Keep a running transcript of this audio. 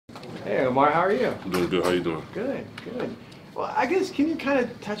Hey Omar, how are you? I'm doing good. How you doing? Good, good. Well, I guess can you kind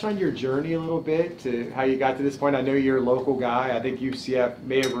of touch on your journey a little bit to how you got to this point? I know you're a local guy. I think UCF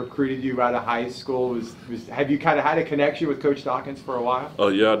may have recruited you out of high school. Have you kind of had a connection with Coach Dawkins for a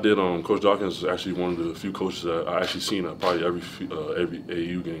while? Yeah, I did. Coach Dawkins is actually one of the few coaches that I actually seen at probably every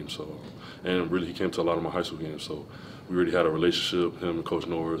AU game. So, and really he came to a lot of my high school games. So, we really had a relationship. Him and Coach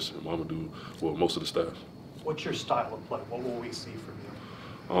Norris and Mamadou, well, most of the staff. What's your style of play? What will we see from you?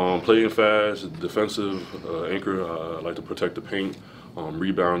 Playing fast, defensive anchor. I like to protect the paint,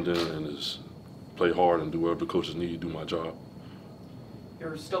 rebounding, and just play hard and do whatever the coaches need to do my job.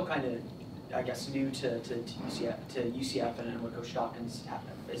 You're still kind of, I guess, new to UCF and what Coach Dawkins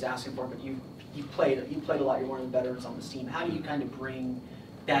is asking for, but you played a lot. You're one of the veterans on this team. How do you kind of bring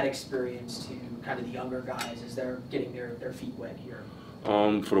that experience to kind of the younger guys as they're getting their feet wet here?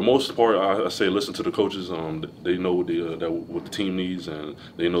 For the most part, I say listen to the coaches. They know what the team needs, and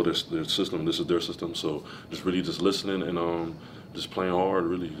they know their system. This is their system. So just really just listening and just playing hard.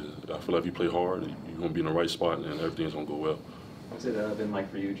 Really, I feel like if you play hard, you're gonna be in the right spot, and everything's gonna go well. What's it been like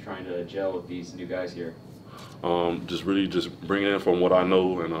for you trying to gel with these new guys here? Just really just bringing in from what I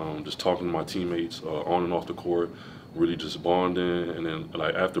know, and just talking to my teammates on and off the court. Really just bonding, and then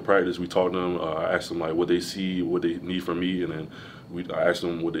like after practice we talk to them. I ask them like what they see, what they need from me, and then I ask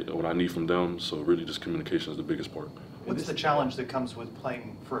them what I need from them. So really just communication is the biggest part. What's the challenge that comes with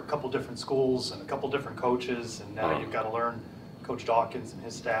playing for a couple different schools and a couple different coaches, and now you've got to learn Coach Dawkins and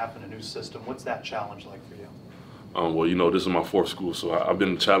his staff and a new system? What's that challenge like for you? Well, you know, this is my fourth school, so I've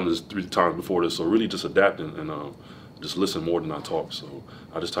been challenged 3 times before this. So really just adapting and just listen more than I talk. So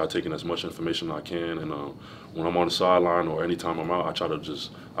I just try taking as much information as I can, and when I'm on the sideline or anytime I'm out, I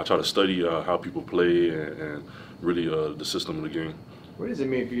try to study how people play and really the system of the game. What does it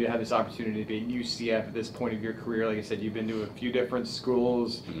mean for you to have this opportunity to be at UCF at this point of your career? Like I said, you've been to a few different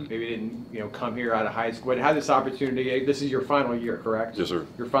schools. Maybe didn't come here out of high school. But had this opportunity. This is your final year, correct? Yes, sir.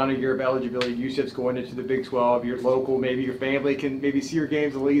 Your final year of eligibility. UCF's going into the Big 12. You're local. Maybe your family can maybe see your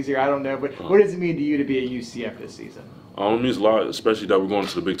games a little easier. I don't know. But what does it mean to you to be at UCF this season? It means a lot, especially that we're going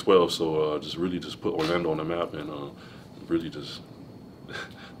to the Big 12. So just really just put Orlando on the map and really just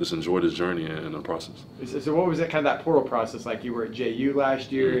enjoy this journey and the process. So what was that portal process like? You were at JU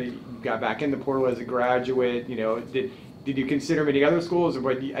last year. You got back in the portal as a graduate. Did you consider many other schools,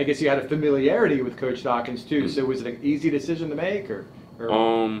 or I guess you had a familiarity with Coach Dawkins too? So was it an easy decision to make, or?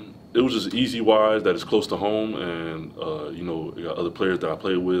 It was just easy wise that it's close to home, and you got other players that I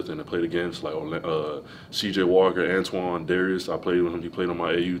played with and I played against, like C.J. Walker, Antoine, Darius. I played with him. He played on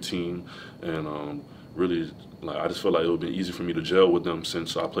my AU team, and really, like I just felt like it would be easy for me to gel with them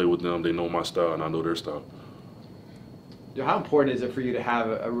since I play with them. They know my style and I know their style. How important is it for you to have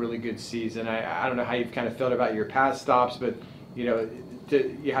a really good season? I don't know how you've kind of felt about your past stops, but you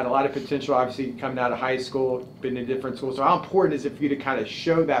had a lot of potential, obviously, coming out of high school, been in different schools. So how important is it for you to kind of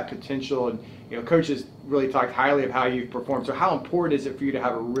show that potential? And coaches really talked highly of how you've performed. So how important is it for you to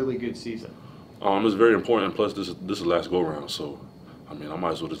have a really good season? It's very important. Plus, this is the last go round, so I mean, I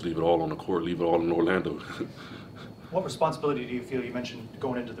might as well just leave it all on the court, leave it all in Orlando. What responsibility do you feel? You mentioned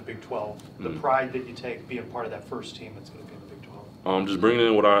going into the Big 12. The pride that you take being part of that first team that's going to be in the Big 12. Just bringing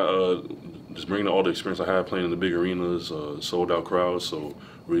in all the experience I had playing in the big arenas, sold out crowds. So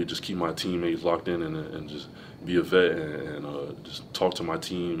really just keep my teammates locked in and just be a vet and just talk to my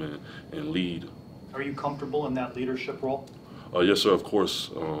team and lead. Are you comfortable in that leadership role? Yes, sir, of course.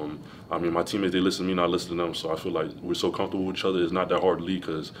 I mean, my teammates, they listen to me and I listen to them, so I feel like we're so comfortable with each other. It's not that hard to lead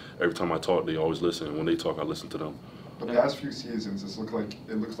because every time I talk, they always listen. And when they talk, I listen to them. The past few seasons,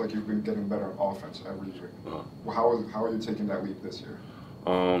 it looks like you've been getting better on offense every year. Well, how are you taking that leap this year?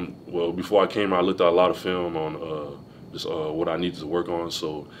 Well, before I came, I looked at a lot of film on just what I needed to work on.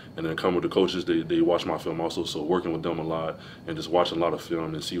 So, and then coming with the coaches, they watch my film also. So working with them a lot and just watching a lot of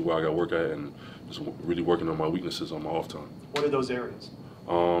film and see where I got work at and just really working on my weaknesses on my off time. What are those areas?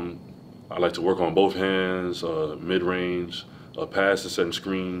 I like to work on both hands, mid-range, pass and setting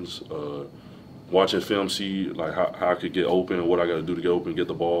screens, watching film, see like how I could get open, what I got to do to get open, get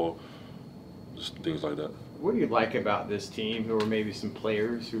the ball, just things like that. What do you like about this team? Who are maybe some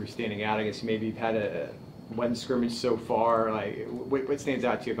players who are standing out? I guess maybe you've had one scrimmage so far. Like, what stands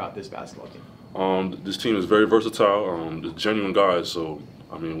out to you about this basketball team? This team is very versatile. They're genuine guys, so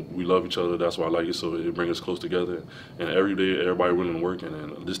I mean, we love each other. That's why I like it. So it brings us close together. And every day, everybody willing to work.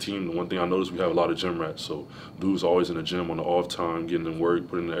 And this team, the one thing I noticed, we have a lot of gym rats. So dudes always in the gym on the off time, getting in work,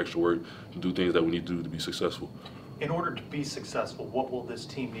 putting in the extra work, to do things that we need to do to be successful. In order to be successful, what will this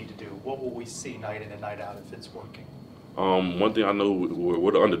team need to do? What will we see night in and night out if it's working? One thing I know,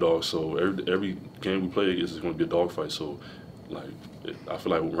 we're the underdogs. So every game we play is going to be a dogfight. So I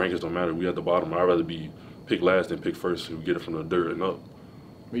feel like rankings don't matter. We at the bottom. I'd rather be picked last than picked first. We get it from the dirt and up.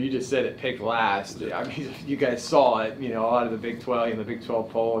 Well, you just said it picked last. I mean, you guys saw it. You know, a lot of the Big 12 and the Big 12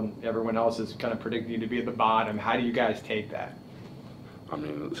 poll, and everyone else is kind of predicting you to be at the bottom. How do you guys take that? I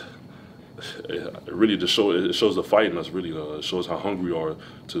mean, it really just shows the fight in us. Really, it shows how hungry we are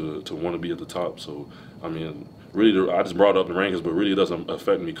to want to be at the top. So, I mean, really, I just brought up the rankings, but really it doesn't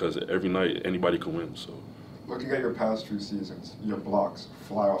affect me because every night anybody can win. So, Looking at your past few seasons, your blocks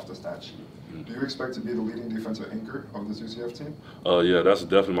fly off the stat sheet. Do you expect to be the leading defensive anchor of this UCF team? yeah, that's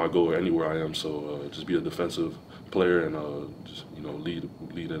definitely my goal anywhere I am. So, just be a defensive player and just lead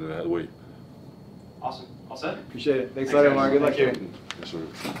in that way. Awesome. All set? Appreciate it. Thanks a Thanks, lot, Omar. guys. Good luck. Thank you. Yes,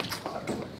 sir.